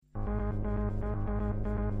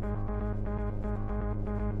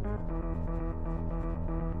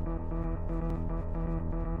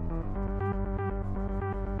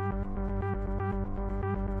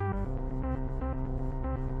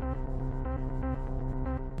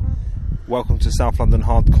Welcome to South London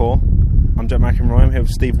Hardcore. I'm Jack McEnroy. I'm here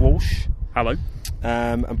with Steve Walsh. Hello.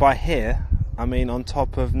 And by here, I mean on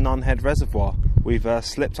top of Nunhead Reservoir. We've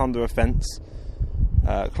slipped under a fence.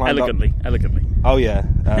 Climbed Elegantly. Oh yeah.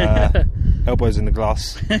 Elbows in the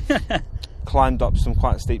glass. Climbed up some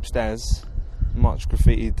quite steep stairs. Much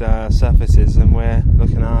graffitied surfaces, and we're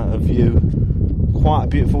looking at a view. Quite a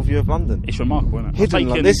beautiful view of London. It's remarkable, isn't it? Hidden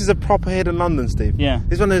London. This is a proper hidden London, Steve. Yeah.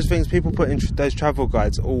 It's one of those things people put in those travel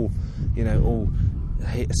guides, all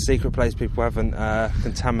secret place people haven't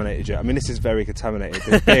contaminated yet. I mean, this is very contaminated.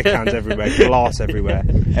 There's beer cans everywhere, glass everywhere.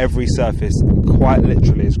 Every surface, quite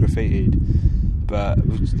literally, is graffitied. But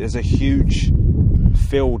there's a huge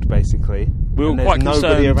field, basically. We were quite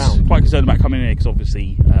concerned about coming in here because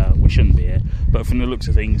obviously we shouldn't be here. But from the looks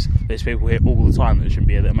of things, there's people here all the time that shouldn't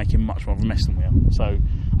be here that are making much more of a mess than we are. So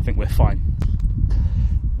I think we're fine.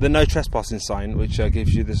 The no trespassing sign, which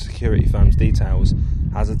gives you the security firm's details,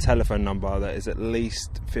 has a telephone number that is at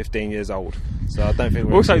least 15 years old. So I don't think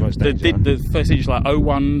we're also in too much danger. The first digit is like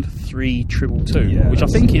 013222, Yeah, which I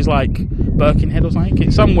think is like Birkenhead or something.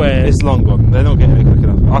 It's somewhere. It's long gone. They're not getting it quick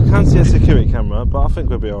enough. I can see a security camera, but I think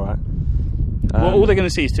we'll be alright. Well, all they're going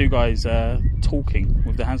to see is two guys talking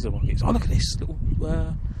with their hands in their pockets. Oh, look at this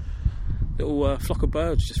little flock of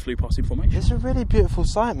birds just flew past in formation. It's a really beautiful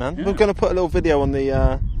sight, man. Yeah. We're going to put a little video on the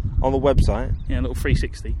website. Yeah, a little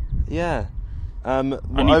 360. Yeah. Over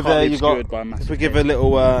there you got. If we give a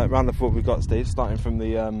little round of what we've got, Steve, starting from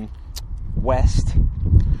the west.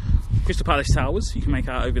 Crystal Palace Towers, you can make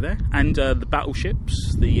out over there, and the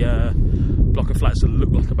battleships, the block of flats that look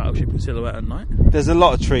like a battleship in silhouette at night. There's a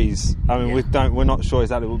lot of trees. I mean, Yeah. we're not sure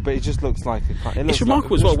exactly, but it just looks like It's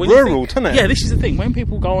remarkable as well. It's rural, doesn't it? Yeah, this is the thing. When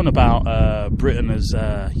people go on about Britain as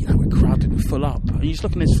we're crowded and full up, and you're just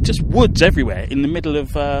looking, there's just woods everywhere in the middle of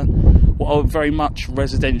what are very much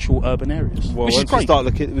residential urban areas. Well, which is once we great. start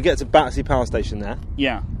looking, we get to Battersea Power Station there.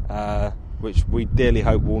 Yeah. Which we dearly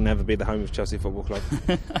hope will never be the home of Chelsea Football Club.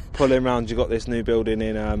 Pulling round, you've got this new building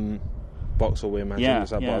in Vauxhall, we imagine, Yeah, it's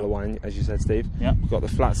that yeah. bottle of wine, as you said, Steve. Yeah. We've got the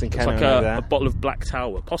flats in It's Kent like over there. a bottle of Black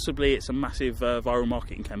Tower. Possibly it's a massive viral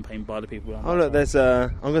marketing campaign by the people. Oh look, there's I'm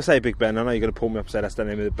going to say Big Ben. I know you're going to pull me up and say that's the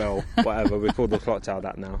name of the bell. Whatever, we call the clock tower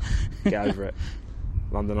that now. Get over it.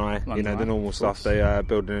 London Eye, London Eye, the normal stuff. They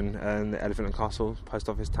building the Elephant and Castle, Post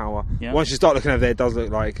Office Tower. Yeah. Once you start looking over there, it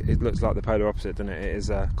looks like the polar opposite, doesn't it? It is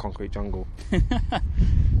a concrete jungle.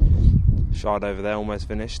 Shard over there, almost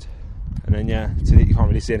finished. And then you can't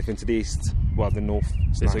really see anything to the east. Well, the north.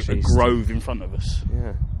 There's a east. grove in front of us.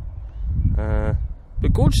 Yeah.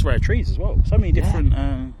 But gorgeous rare trees as well. So many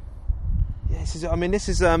different. This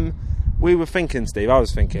is. We were thinking, Steve. I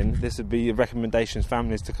was thinking this would be recommendations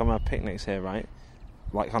families to come have picnics here, right?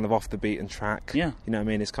 Like kind of off the beaten track. Yeah. You know what I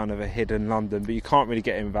mean? It's kind of a hidden London, but you can't really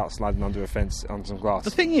get in without sliding under a fence on some glass. The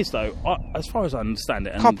thing is, though, as far as I understand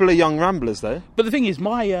it, A couple of young ramblers, though. But the thing is,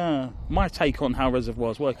 my take on how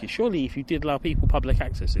reservoirs work is surely if you did allow people public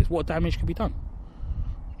access, what damage could be done?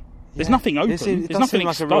 There's nothing open. There's nothing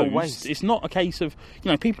like exposed. a real waste. It's not a case of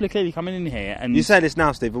people are clearly coming in here and You say this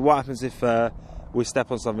now, Steve, but what happens if we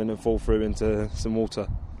step on something and fall through into some water?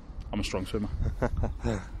 I'm a strong swimmer.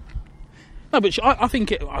 No, but I don't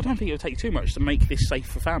think it would take too much to make this safe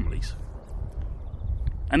for families.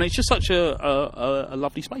 And it's just such a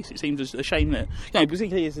lovely space. It seems a shame that,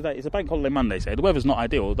 particularly as it's a bank holiday Monday, so the weather's not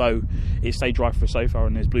ideal, although it stayed dry for so far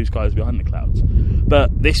and there's blue skies behind the clouds.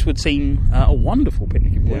 But this would seem a wonderful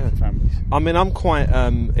picnicking point for families. I mean, I'm quite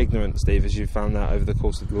ignorant, Steve, as you've found out over the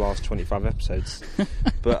course of the last 25 episodes.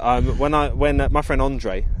 But when my friend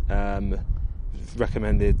Andre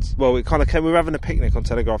recommended, well, we were having a picnic on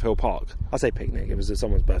Telegraph Hill Park. I say picnic, it was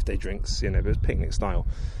someone's birthday drinks, but it was picnic style.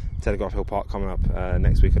 Telegraph Hill Park coming up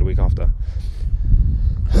next week or the week after.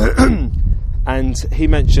 And he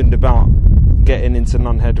mentioned about getting into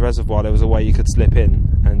Nunhead Reservoir. There was a way you could slip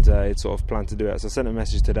in, and he'd sort of planned to do it. So I sent him a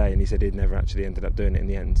message today, and he said he'd never actually ended up doing it in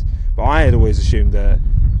the end. But I had always assumed that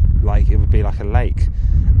it would be like a lake,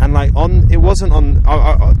 and it wasn't on.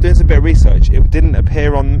 I doing some bit of research. It didn't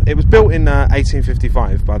appear on. It was built in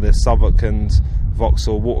 1855 by the Southwark and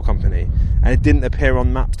Vauxhall Water Company, and it didn't appear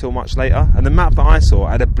on maps till much later. And the map that I saw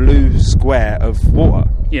had a blue square of water.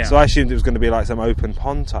 Yeah. So I assumed it was going to be like some open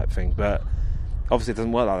pond type thing, but obviously it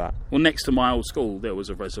doesn't work like that. Well, next to my old school, there was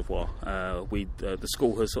a reservoir. The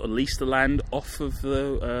school has sort of leased the land off of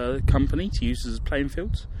the company to use as playing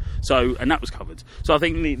fields. So, and that was covered. So I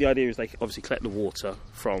think the idea is they obviously collect the water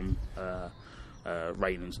from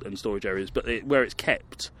rain and storage areas, but where it's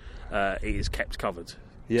kept, it is kept covered.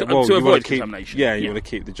 Yeah, to avoid contamination. You want to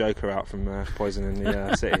keep the Joker out from poisoning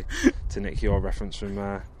the city, to nick your reference from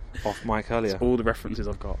off mic earlier. That's all the references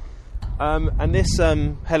I've got. And this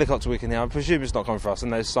helicopter we can hear, I presume it's not coming for us,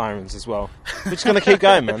 and those sirens as well. We're just going to keep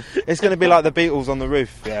going, man. It's going to be like the Beatles on the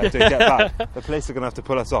roof, to get back. The police are going to have to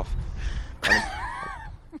pull us off.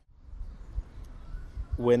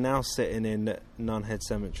 We're now sitting in Nunhead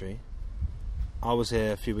Cemetery. I was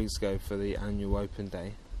here a few weeks ago for the annual open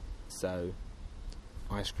day, so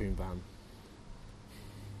ice cream van,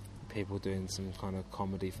 people doing some kind of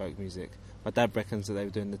comedy folk music. My dad reckons that they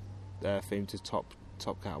were doing the theme to Top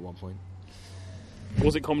Cat at one point.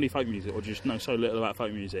 Was it comedy folk music, or just know so little about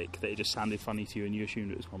folk music that it just sounded funny to you and you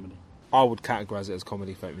assumed it was comedy? I would categorise it as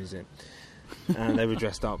comedy folk music. And they were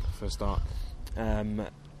dressed up for a start. Friend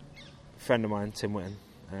of mine, Tim Whitten,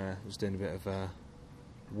 was doing a bit of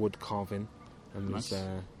wood carving and was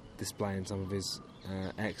displaying some of his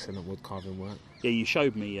excellent wood carving work. Yeah, you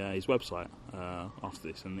showed me his website after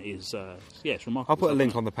this, and it is it's remarkable. I'll put a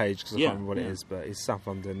link on the page because I can't remember what it yeah. is, but he's South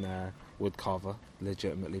London wood carver.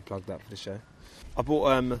 Legitimately plugged that for the show. I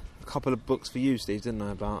bought a couple of books for you, Steve, didn't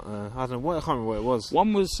I? About I can't remember what it was.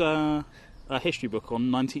 One was a history book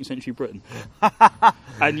on 19th century Britain,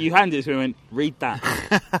 and you handed it to me and went, "Read that."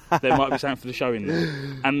 There might be something for the show in there.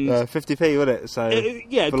 And 50p, wasn't it? So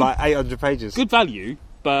for like 800 pages. Good value,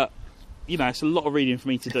 but it's a lot of reading for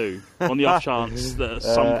me to do. On the off chance that at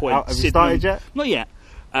some point, have you started yet? Not yet.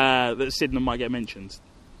 That Sydenham might get mentioned.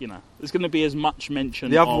 There's going to be as much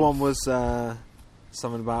mention. The other one was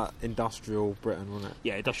something about industrial Britain, wasn't it?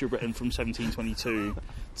 Yeah, industrial Britain from 1722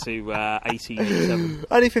 to 1887.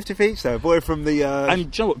 Only 50p each though. Bought it from the. And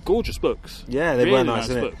do you know what? Gorgeous books. Yeah, they really were nice,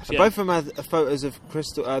 isn't books, it? yeah. Both of them had photos of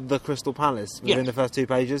the Crystal Palace within the first 2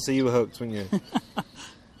 pages, so you were hooked, weren't you?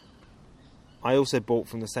 I also bought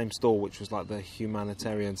from the same store, which was like the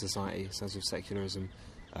Humanitarian Society, Sense of Secularism,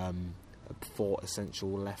 4 essential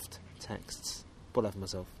left texts. Bought that for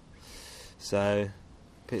myself. So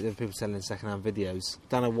there were people selling second-hand videos.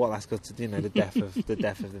 Don't know what that's got to do. The death of the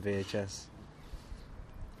VHS.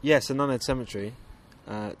 Yes, so Nunhead Cemetery,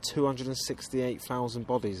 268,000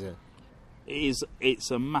 bodies here.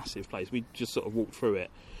 It's a massive place. We just sort of walked through it.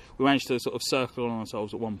 We managed to sort of circle on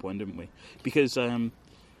ourselves at one point, didn't we? Because I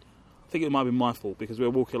think it might have been my fault, because we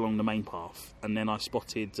were walking along the main path and then I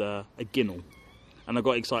spotted a ginnel, and I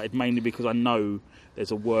got excited mainly because I know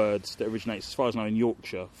there's a word that originates, as far as I know, in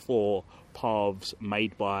Yorkshire for paths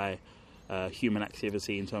made by human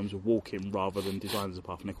activity in terms of walking rather than designed as a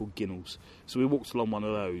path, and they're called ginnels. So we walked along one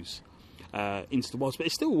of those into the wilds, but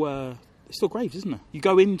it's still graves, isn't it? You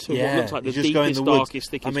go into what looks like the deepest,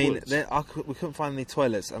 darkest, thickest woods. We couldn't find any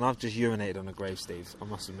toilets, and I've just urinated on a grave, Steve, I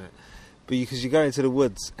must admit. But because you go into the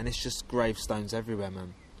woods, and it's just gravestones everywhere,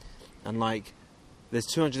 man. And like, there's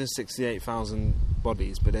 268,000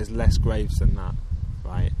 bodies, but there's less graves than that,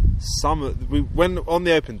 right? When on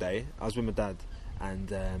the open day, I was with my dad,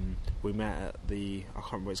 and we met at I can't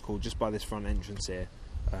remember what it's called, just by this front entrance here,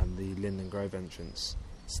 the Linden Grove entrance.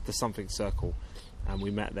 It's the something circle. And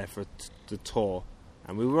we met there for the tour,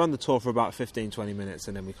 and we were on the tour for about 15-20 minutes,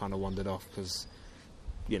 and then we kind of wandered off because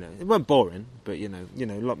it wasn't boring, but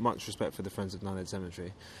much respect for the Friends of Nunhead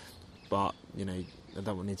Cemetery, but I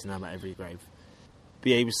don't need to know about every grave.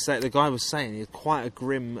 But yeah, the guy was saying he had quite a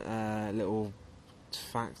grim little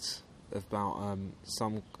fact about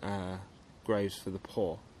some graves for the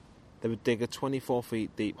poor. They would dig a 24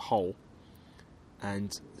 feet deep hole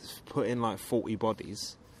and put in like 40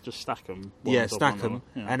 bodies. Just stack them. Stack them,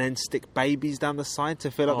 and then stick babies down the side to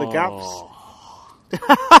fill up the gaps.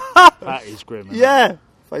 That is grim. Yeah.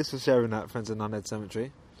 Thanks for sharing that, Friends of Nunhead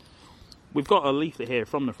Cemetery. We've got a leaflet here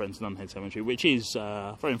from the Friends of Nunhead Cemetery, which is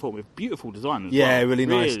very informative. Beautiful design as well. Yeah, really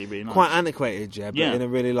nice. Really nice. Quite antiquated, but in a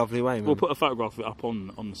really lovely way, man. We'll put a photograph of it up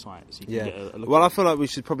on the site so you can get a look. Well, I feel like we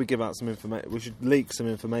should probably give out some information. We should leak some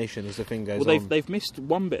information as the thing goes on. Well, they've missed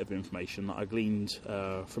one bit of information that I gleaned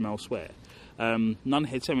from elsewhere.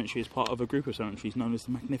 Nunhead Cemetery is part of a group of cemeteries known as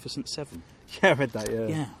the Magnificent Seven. Yeah, I read that,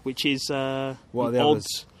 Yeah, which is what are the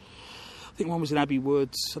others? I think one was in Abbey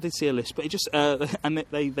Woods. I did see a list, but it just and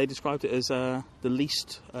they described it as the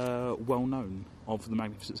least well known of the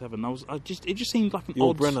Magnificent Seven. It just seemed like an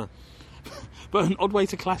odd Brenner. but an odd way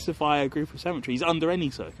to classify a group of cemeteries under any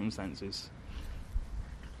circumstances.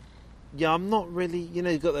 Yeah, I'm not really.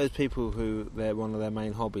 You've got those people who one of their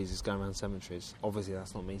main hobbies is going around cemeteries. Obviously,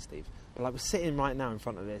 that's not me, Steve. But like, we're sitting right now in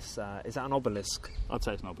front of this. Is that an obelisk? I'd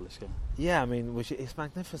say it's an obelisk. Yeah. Yeah, I mean, it's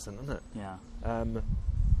magnificent, isn't it? Yeah.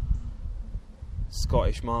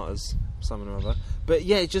 Scottish martyrs, something or other. But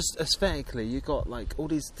yeah, just aesthetically, you got like all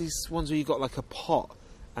these ones where you got like a pot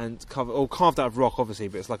and carved out of rock, obviously,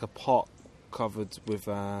 but it's like a pot covered with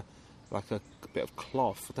like a bit of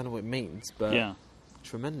cloth. I don't know what it means, but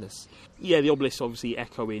tremendous. Yeah, the obelisk obviously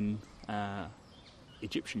echoing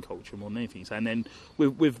Egyptian culture more than anything. And then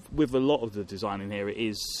with a lot of the design in here,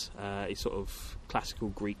 it's sort of classical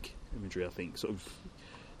Greek imagery. I think sort of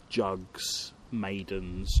jugs,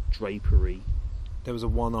 maidens, drapery. There was a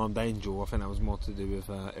one-armed angel. I think that was more to do with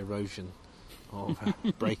erosion or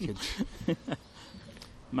breakage.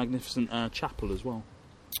 Magnificent chapel as well.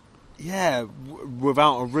 Yeah,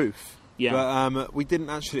 without a roof. Yeah. But we didn't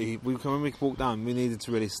actually. When we walked down, we needed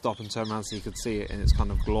to really stop and turn around so you could see it in its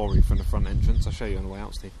kind of glory from the front entrance. I'll show you on the way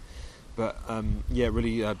out, Steve. But yeah,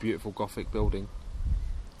 really beautiful Gothic building.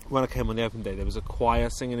 When I came on the open day, there was a choir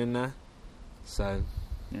singing in there. So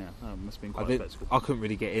yeah, that must have been quite spectacle. I couldn't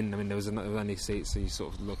really get in. I mean, there was only seats, so you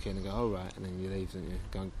sort of look in and go, "Oh right," and then you leave, and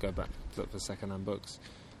you go back to look for second-hand books.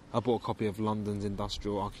 I bought a copy of London's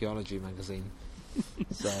Industrial Archaeology magazine.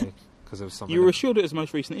 So. There was you were assured it was the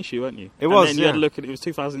most recent issue, weren't you? It was. And then you had a look at it was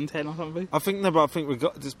 2010 or something. I think we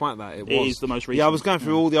got. Despite that, it was. It is the most recent. Yeah, I was going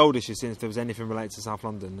through all the old issues seeing if there was anything related to South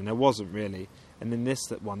London, and there wasn't really. And then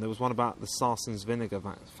that one, there was one about the Sarson's vinegar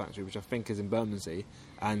factory, which I think is in Bermondsey,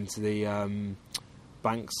 and the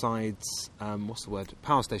Bankside's what's the word?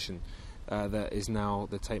 Power station that is now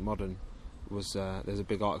the Tate Modern. There's a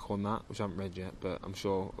big article on that which I haven't read yet, but I'm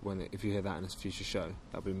sure if you hear that in a future show,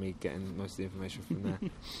 that'll be me getting most of the information from there.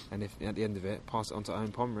 And if at the end of it, pass it on to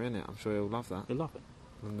Owen Pomeroy, innit? I'm sure he'll love that. He'll love it.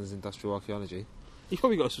 London's Industrial Archaeology. He's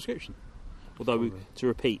probably got a subscription. Although, to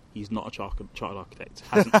repeat, he's not a chartered architect.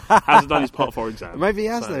 Hasn't done his Part 4 exam. Maybe he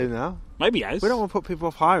has though now. Maybe he has. We don't want to put people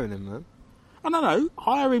off hiring him, man. I don't know.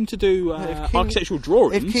 Hire him to do architectural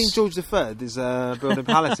drawings. If King George III is building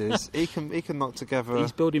palaces, he can knock together.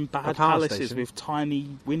 He's building bad palaces station. with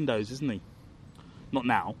tiny windows, isn't he? Not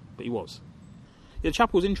now, but he was. Yeah, the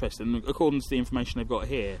chapel's interesting. According to the information they've got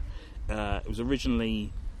here, it was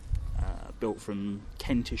originally built from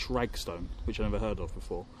Kentish ragstone, which I never heard of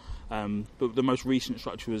before. But the most recent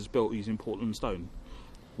structure was built using Portland stone,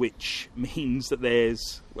 which means that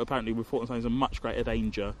there's apparently with Portland stone there's a much greater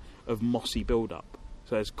danger of mossy build-up.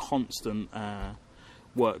 So there's constant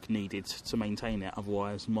work needed to maintain it,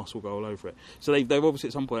 otherwise moss will go all over it. So they've obviously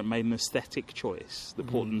at some point made an aesthetic choice that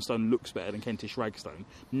Portland stone looks better than Kentish ragstone,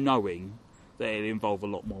 knowing that it'll involve a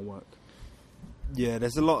lot more work. Yeah,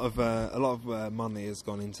 there's a lot of money has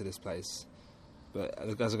gone into this place, but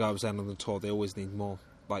as a guy was saying on the tour, they always need more.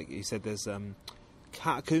 Like he said, there's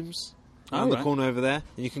catacombs around the corner over there,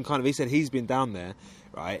 and you can he said he's been down there,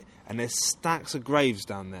 right? And there's stacks of graves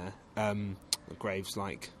down there. Graves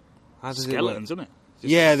like skeletons, isn't it?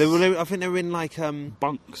 Yeah, I think they were in like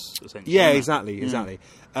bunks, essentially. Yeah, exactly.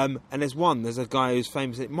 And there's a guy who's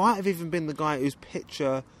famous. It might have even been the guy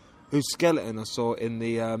whose skeleton I saw in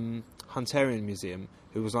the Hunterian Museum,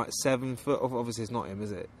 who was like 7 foot. Obviously, it's not him,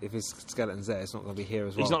 is it? If his skeleton's there, it's not going to be here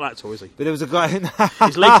as well. He's not that tall, is he? But there was a guy in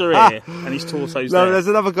his legs are here, and his torso's there. No, there's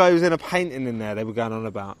another guy who's in a painting in there. They were going on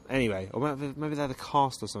about anyway, or maybe they're the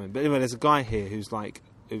cast or something. But anyway, there's a guy here who was like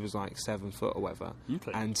 7 foot or whatever.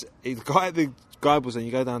 Okay. And the guy was saying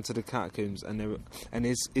you go down to the catacombs, and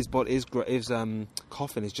his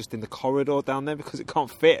coffin is just in the corridor down there because it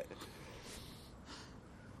can't fit.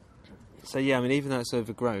 So yeah, I mean, even though it's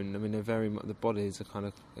overgrown, I mean, the bodies are kind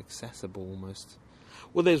of accessible almost.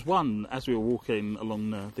 Well, there's one, as we were walking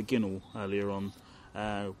along the Ginnell earlier on,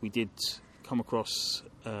 we did come across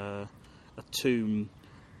a tomb,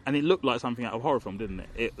 and it looked like something out of a horror film, didn't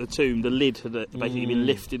it? The tomb, the lid had basically been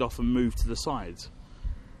lifted off and moved to the sides.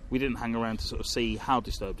 We didn't hang around to sort of see how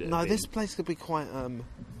disturbed it had been. This place could be quite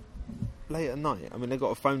late at night. I mean, they've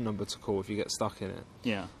got a phone number to call if you get stuck in it.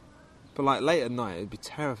 Yeah. But like late at night, it'd be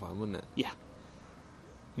terrifying, wouldn't it? Yeah.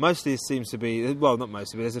 Mostly it seems to be, well, not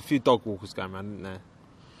mostly, but there's a few dog walkers going around, isn't there?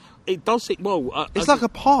 It does seem, it's like a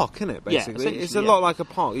park, isn't it, basically? Yeah, it's a lot like a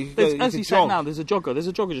park. As you say now, there's a jogger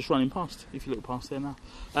just running past, if you look past there now.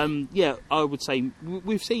 Yeah, I would say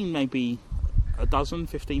we've seen maybe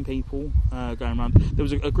 15 people going around. There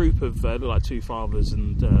was a group of like two fathers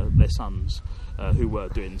and their sons who were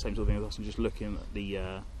doing the same sort of thing as us and just looking at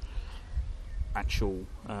the actual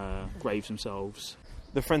graves themselves.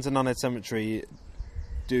 The Friends of Nunhead Cemetery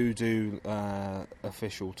do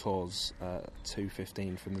official tours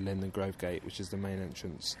 2:15 from the Linden Grove Gate, which is the main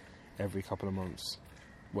entrance, every couple of months.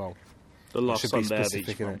 Well, the last Sunday of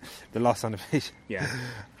each month. The last Sunday of each. Yeah.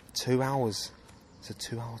 2 hours. It's a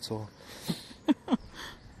 2-hour tour.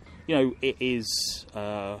 You know, it is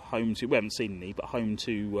home to, we haven't seen any, but home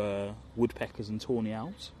to woodpeckers and tawny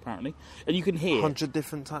owls, apparently. And you can hear 100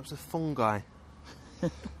 different types of fungi.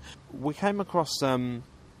 We came across one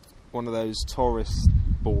of those tourist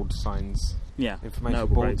board signs. Yeah. Information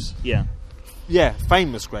boards. Yeah. Yeah,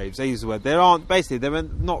 famous graves. I use the word. There are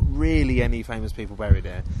not really any famous people buried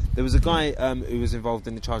there. There was a guy who was involved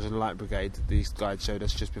in the charge of the Light Brigade. These guys showed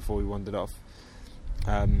us just before we wandered off.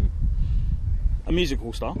 A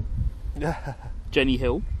musical star, Jenny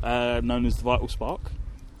Hill, known as the Vital Spark.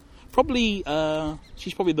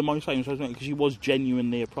 She's probably the most famous because she was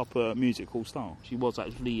genuinely a proper musical star. She was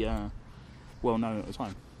actually well known at the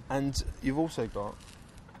time. And you've also got.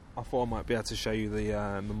 I thought I might be able to show you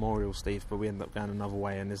the memorial, Steve, but we ended up going another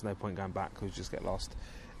way, and there's no point going back because we just get lost.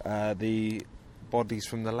 The bodies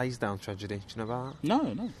from the Laysdown tragedy. Do you know about that?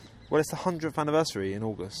 No. Well, it's the 100th anniversary in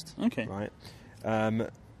August. Okay. Right.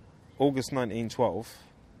 August 1912,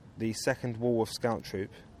 the 2nd Walworth Scout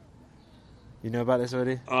Troop. You know about this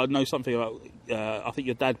already? I know something about. I think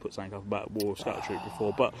your dad put something up about War Scout Troop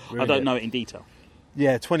before, but Really? I don't know it in detail.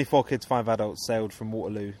 Yeah, 24 kids, 5 adults sailed from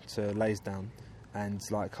Waterloo to Laysdown, and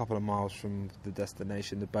like a couple of miles from the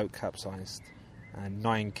destination, the boat capsized, and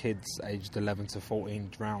 9 kids aged 11 to 14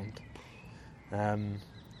 drowned.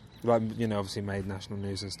 Obviously made national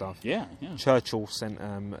news and stuff. Yeah. Churchill sent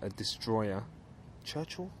a destroyer.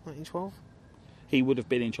 Churchill, 1912? He would have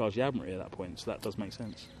been in charge of the Admiralty at that point, so that does make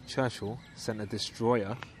sense. Churchill sent a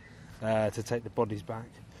destroyer to take the bodies back,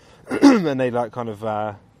 and they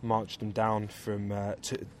marched them down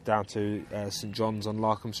to St John's on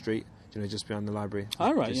Larkham Street. Just behind the library.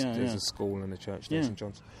 Oh, right, There's a school and a church there, Yeah. St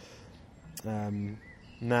John's. And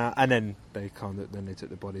then they took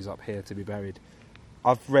the bodies up here to be buried.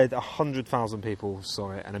 I've read 100,000 people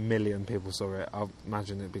saw it and 1 million people saw it. I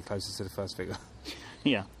imagine it'd be closer to the first figure.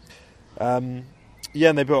 Yeah. And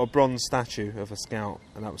they built a bronze statue of a scout,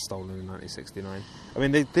 and that was stolen in 1969. I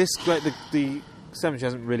mean, the cemetery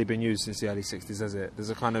hasn't really been used since the early 60s, has it? There's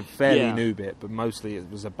a kind of fairly new bit, but mostly it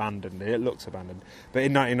was abandoned. It looks abandoned. But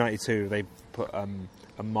in 1992, they put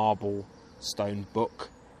a marble stone book,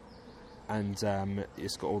 and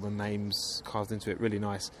it's got all the names carved into it, really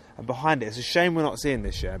nice. And behind it, it's a shame we're not seeing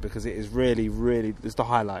this year, because it is really, really... It's the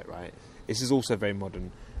highlight, right? This is also very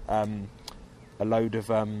modern. A load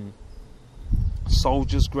of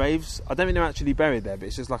soldiers' graves. I don't think they're actually buried there, but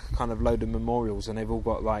it's just like a kind of load of memorials, and they've all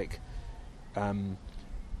got like...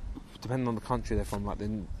 depending on the country they're from, like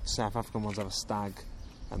the South African ones have a stag,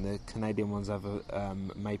 and the Canadian ones have a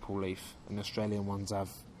maple leaf, and the Australian ones have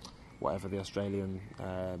whatever the Australian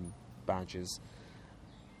badge is.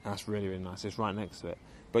 That's really, really nice. It's right next to it.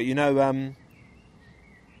 But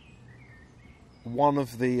one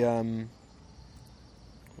of the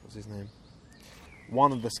what was his name?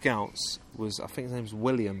 One of the scouts was, I think his name's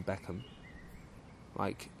William Beckham,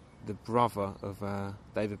 like the brother of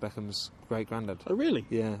David Beckham's great-granddad. Oh, really?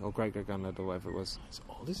 Yeah, or great-great-granddad, or whatever it was. It's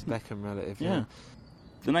odd, isn't it? Beckham relative, Yeah.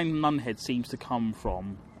 The name Nunhead seems to come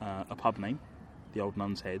from a pub name, the Old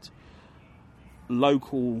Nun's Head.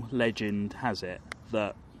 Local legend has it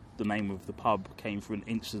that the name of the pub came from an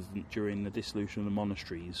incident during the dissolution of the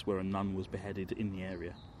monasteries where a nun was beheaded in the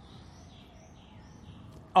area.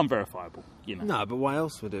 Unverifiable, No, but why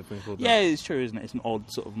else would it have been called that? Yeah, it's true, isn't it? It's an odd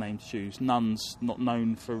sort of name to choose. Nuns not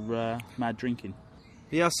known for mad drinking.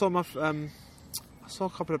 Yeah, I saw a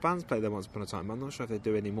couple of bands play there once upon a time. I'm not sure if they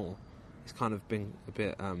do anymore. It's kind of been a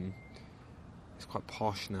bit... it's quite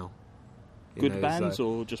posh now. Good bands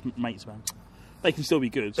or just mates bands? They can still be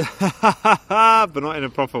good. But not in a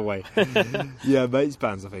proper way. Yeah, mates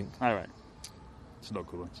bands, I think. All right. It's not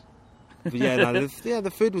good ones. But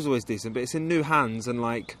the food was always decent, but it's in new hands, and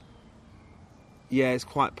it's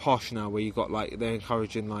quite posh now, where you got they're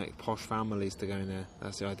encouraging posh families to go in there.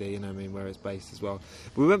 That's the idea, where it's based as well.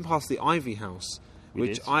 We went past the Ivy House,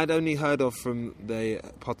 which I'd only heard of from the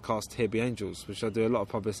podcast Here Be Angels, which I do a lot of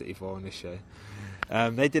publicity for on this show.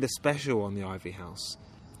 They did a special on the Ivy House,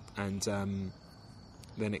 and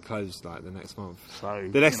then it closed the next month. So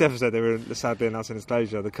the next episode, they were sadly announcing its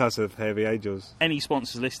closure, the curse of Here Be Angels. Any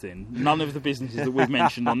sponsors listening, none of the businesses that we've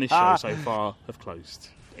mentioned on this show so far have closed.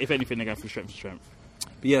 If anything, they're going from strength to strength.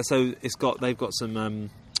 But yeah, so they've got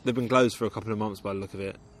some. They've been closed for a couple of months by the look of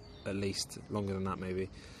it, at least longer than that maybe.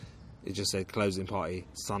 It just said closing party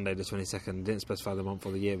Sunday the 22nd. Didn't specify the month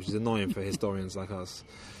or the year, which is annoying for historians like us.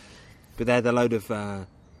 But they had a load of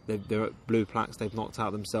they're blue plaques they've knocked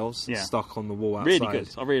out themselves, stuck on the wall outside. Really good.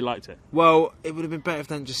 I really liked it. Well, it would have been better if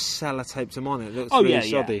they just sellotaped them on. It looks really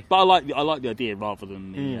shoddy. Yeah. But I like the idea rather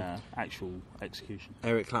than the actual execution.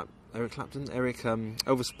 Eric Clapton,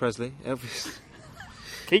 Elvis Presley,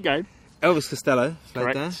 Keep going. Elvis Costello played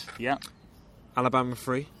Correct. there. Yeah. Alabama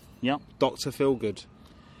Free. Yeah. Dr. Feelgood.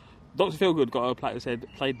 Dr. Feelgood got a plaque that said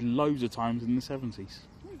played loads of times in the 70s.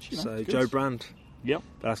 Which, So Joe Brand. Yep.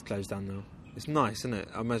 But that's closed down now. It's nice, isn't it?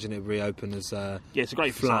 I imagine it reopen as it's a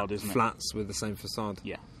great facade, isn't it? flats with the same facade.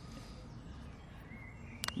 Yeah.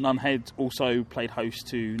 Nunhead also played host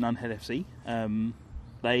to Nunhead FC.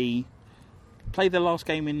 They played their last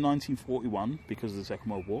game in 1941 because of the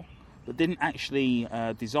Second World War, but didn't actually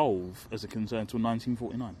dissolve as a concern until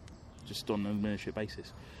 1949, just on an administrative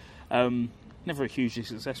basis. Never a hugely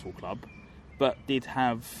successful club, but did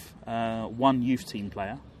have one youth team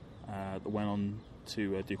player that went on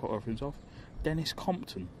to do quite well for himself. Dennis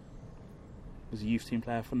Compton was a youth team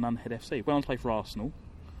player for Nunhead FC. Went on to play for Arsenal.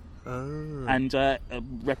 And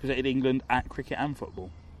represented England at cricket and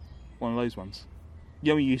football. One of those ones.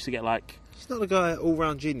 You know, he used to get like... He's not the guy All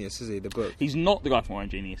Round Genius, is he, the book? He's not the guy from All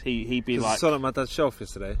Round Genius. He'd be like... I saw it on my dad's shelf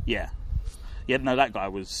yesterday. Yeah. Yeah, no, that guy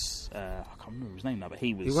was... I can't remember his name now, but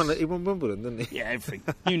he was... He won Wimbledon, didn't he? Yeah, everything.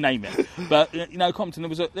 You name it. But, you know, Compton,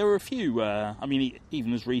 there were a few...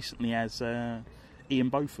 even as recently as Ian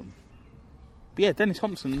Botham. But yeah, Dennis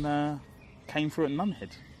Compton came through at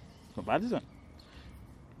Nunhead. Not bad, is it?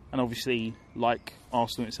 And obviously, like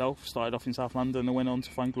Arsenal itself, started off in South London and went on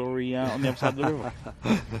to find glory on the other side of the river.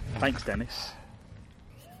 Thanks, Dennis.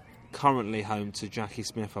 Currently home to Jackie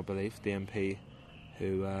Smith, I believe, the MP,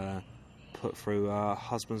 who put through her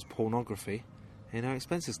husband's pornography in her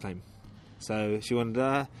expenses claim. So she wanted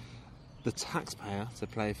the taxpayer to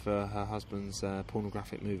pay for her husband's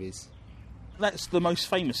pornographic movies. That's the most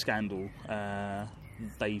famous scandal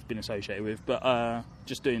they've been associated with, but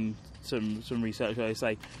just doing some research, I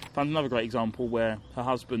say, found another great example where her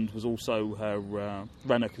husband was also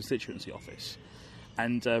ran a constituency office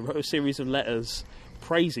and wrote a series of letters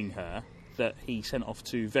praising her that he sent off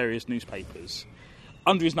to various newspapers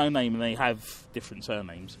under his known name, and they have different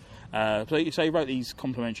surnames. So he wrote these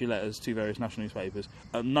complimentary letters to various national newspapers,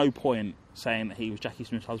 at no point saying that he was Jackie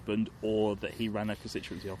Smith's husband or that he ran a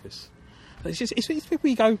constituency office. It's people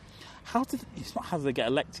you go, it's not how they get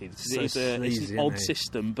elected. It's an odd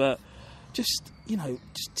system, but just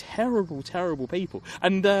terrible, terrible people.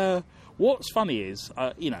 And what's funny is,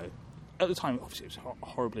 at the time, obviously it was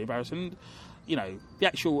horribly embarrassing. The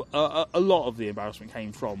actual a lot of the embarrassment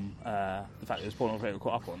came from the fact that there's pornography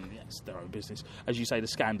caught up on. It's their own business, as you say. The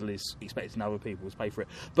scandal is expecting other people to pay for it,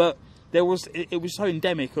 but it was so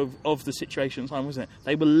endemic of the situation at the time, wasn't it?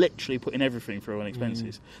 They were literally putting everything through on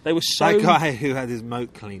expenses. They were so that guy who had his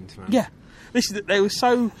moat cleaned, man. Yeah. It was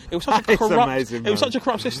such a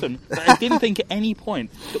corrupt system that they didn't think at any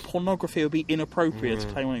point that pornography would be inappropriate to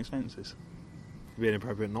claim on expenses. It'd be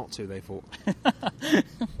inappropriate not to, they thought.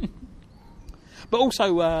 But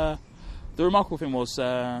also, the remarkable thing was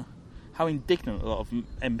how indignant a lot of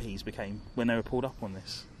MPs became when they were pulled up on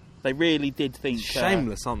this. They really did think...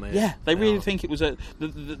 Shameless, aren't they? Yeah, they really think it was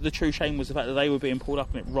the true shame was the fact that they were being pulled up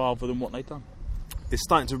on it rather than what they'd done. It's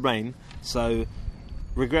starting to rain, so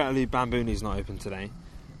regrettably Bambooni's not open today.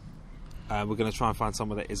 We're going to try and find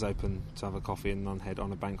somewhere that is open to have a coffee in Nunhead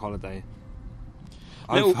on a bank holiday.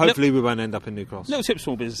 Hopefully we won't end up in New Cross. Little tip for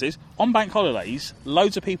small businesses. On bank holidays,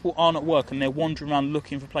 loads of people aren't at work and they're wandering around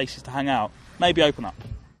looking for places to hang out. Maybe open up.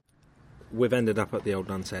 We've ended up at the old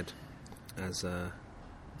Nun's Head, as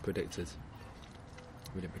predicted.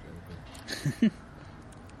 We didn't predict anything.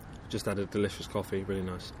 Just had a delicious coffee, really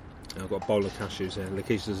nice. And I've got a bowl of cashews here.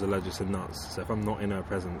 Lakeisha's allergic to nuts, so if I'm not in her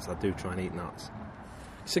presence, I do try and eat nuts.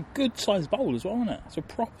 It's a good sized bowl as well, isn't it? It's a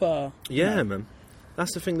proper... Yeah, man.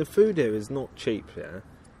 That's the thing, the food here is not cheap, yeah?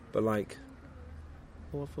 But I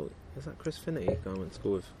thought, is that Chris Finney I went to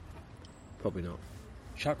school with? Probably not.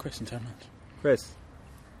 Shout Chris and turn around. Chris.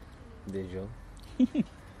 Did you?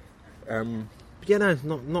 Yeah, no,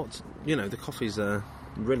 not the coffee's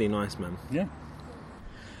really nice, man. Yeah.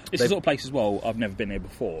 It's the sort of place as well, I've never been there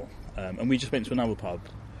before. And we just went to another pub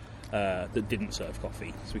that didn't serve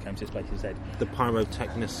coffee, so we came to this place instead. The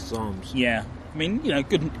Pyrotechnist's Arms. Yeah. I mean,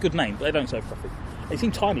 good name, but they don't serve coffee. They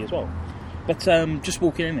seem tiny as well. But just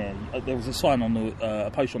walking in there was a sign on a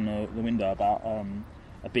post on the window about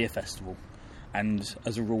a beer festival. And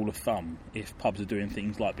as a rule of thumb, if pubs are doing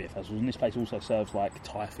things like beer festivals, and this place also serves like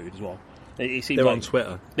Thai food as well. It seems they're like on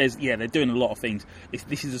Twitter. They're doing a lot of things.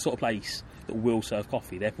 This is the sort of place that will serve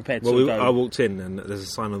coffee. They're prepared to go... I walked in and there's a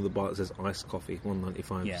sign on the bar that says iced coffee,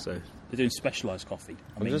 $1.95. Yeah, so they're doing specialised coffee.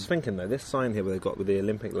 I'm just thinking though, this sign here where they've got with the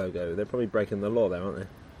Olympic logo, they're probably breaking the law there, aren't they?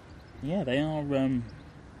 Yeah, they are. Who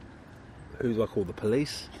do I call, the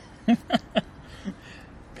police?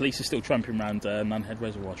 Police are still tramping around Nunhead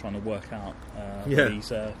Reservoir trying to work out where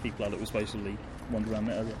these people are that were supposedly wandering around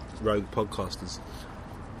there earlier. Rogue podcasters.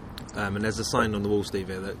 And there's a sign on the wall, Steve,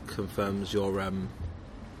 here that confirms your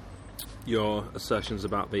assertions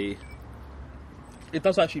about the... It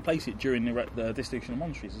does actually place it during the Distinction of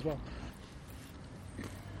Monasteries as well.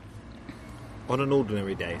 On an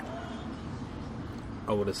ordinary day,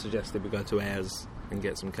 I would have suggested we go to Ayers and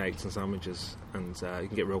get some cakes and sandwiches, and you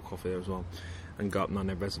can get real coffee there as well, and go up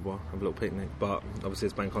Nunhead Reservoir, have a little picnic. But obviously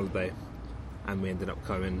it's bank holiday, and we ended up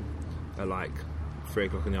going at like 3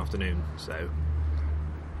 o'clock in the afternoon. So,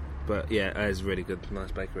 but yeah, it's really good,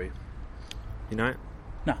 nice bakery. You know it?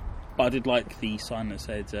 No, but I did like the sign that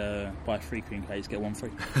said buy 3 cream cakes, get 1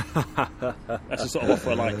 free. That's the sort of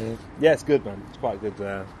offer I like. Yeah, it's good, man. It's quite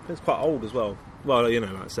good. It's quite old as well. Well, you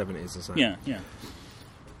know, like 70s or something. Yeah.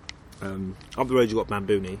 Up the road you got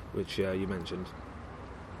Bambooni, which you mentioned.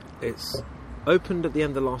 It's opened at the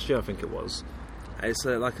end of last year, I think it was. It's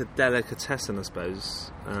like a delicatessen, I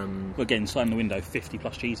suppose. Again, sign in the window, 50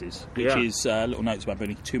 plus cheeses, which Yeah. is little notes about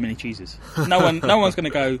Bambooni, too many cheeses. No one's going to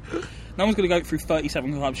go through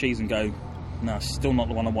 37 types of cheese and go, no, still not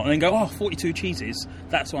the one I want. And then go, 42 cheeses,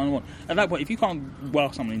 that's the one I want. At that point, if you can't wow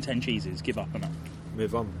someone in 10 cheeses, give up on that.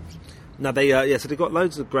 Move on. Now they so they've got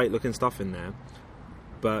loads of great looking stuff in there,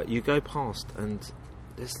 but you go past and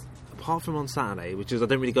there's, apart from on Saturday, which is I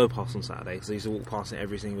don't really go past on Saturday because I used to walk past it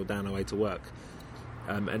every single day on the way to work,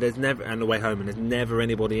 and there's never and the way home, and there's never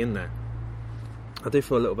anybody in there. I do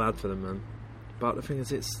feel a little bad for them, man. But the thing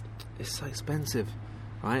is, it's so expensive,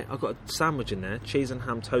 right? I've got a sandwich in there, cheese and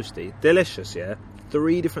ham toasty, delicious, yeah.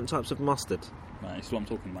 3 different types of mustard, Right, this is what I'm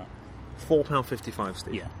talking about. £4.55,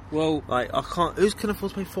 Steve. Yeah. Well, Like I can't. Who can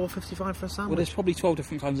afford to pay £4.55 for a sandwich? there's probably 12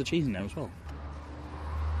 different kinds of cheese in there as well.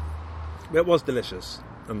 It was delicious,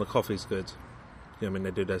 and the coffee's good. I mean,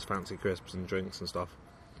 they do those fancy crisps and drinks and stuff.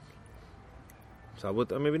 So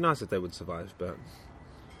it'd be nice if they would survive, but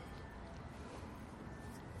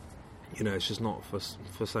you know, it's just not for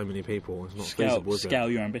so many people. It's not feasible, is it?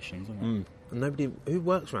 Scale your ambitions, isn't it? And nobody who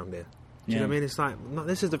works around here. Do you know what I mean? It's like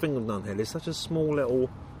this is the thing with Nunhead. It's such a small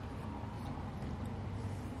little.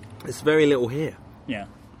 It's very little here. Yeah.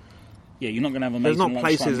 Yeah, you're not going to have There's amazing not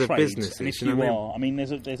places of trades, businesses, and if you know you what I mean? are, I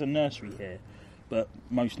mean, there's a nursery here, but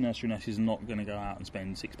most nursery nurses are not going to go out and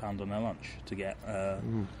spend £6 on their lunch to get, a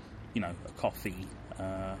coffee,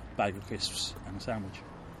 bag of crisps, and a sandwich.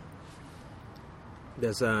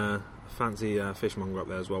 There's a fancy fishmonger up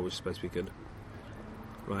there as well, which is supposed to be good.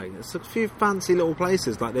 Like, there's a few fancy little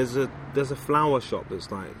places. Like there's a flower shop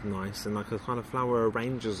that's like nice, and like a kind of flower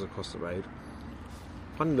arrangers across the road.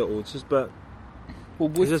 Funny little, it's just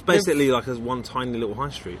basically like a one tiny little high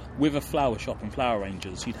street. With a flower shop and flower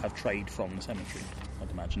arrangers, you'd have trade from the cemetery.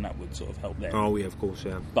 I'd imagine that would sort of help there. Oh yeah, of course,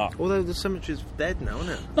 yeah. But although the cemetery's dead now,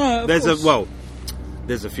 isn't it? No, there's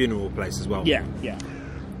a funeral place as well. Yeah.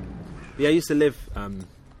 I used to live in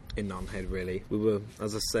Nunhead. Really, we were,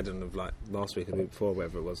 as I said, like last week or the week before,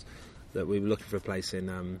 whatever it was, that we were looking for a place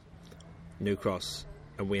in New Cross,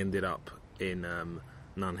 and we ended up in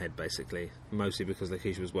Nunhead, basically, mostly because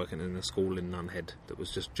Lakeisha was working in a school in Nunhead that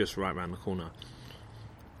was just right round the corner.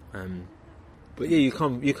 But yeah, you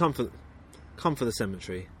come for the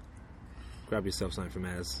cemetery, grab yourself something from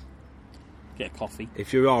Ayers. Get a coffee.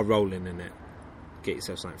 If you are rolling in it, get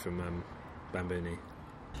yourself something from Bambooni.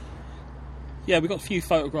 Yeah, we got a few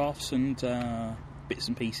photographs and bits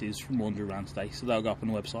and pieces from wandering around today, so they'll go up on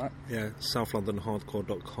the website. Yeah,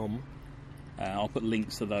 southlondonhardcore.com. I'll put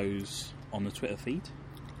links to those on the Twitter feed.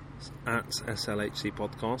 At SLHC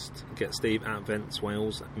Podcast. Get Steve at Vents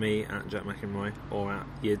Wales, me at Jack McEnroy, or at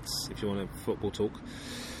Yids if you want a football talk.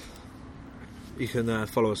 You can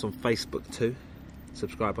follow us on Facebook too.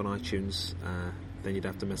 Subscribe on iTunes. Then you'd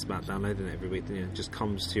have to mess about downloading it every week. Then it just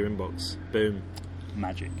comes to your inbox. Boom.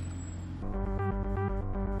 Magic.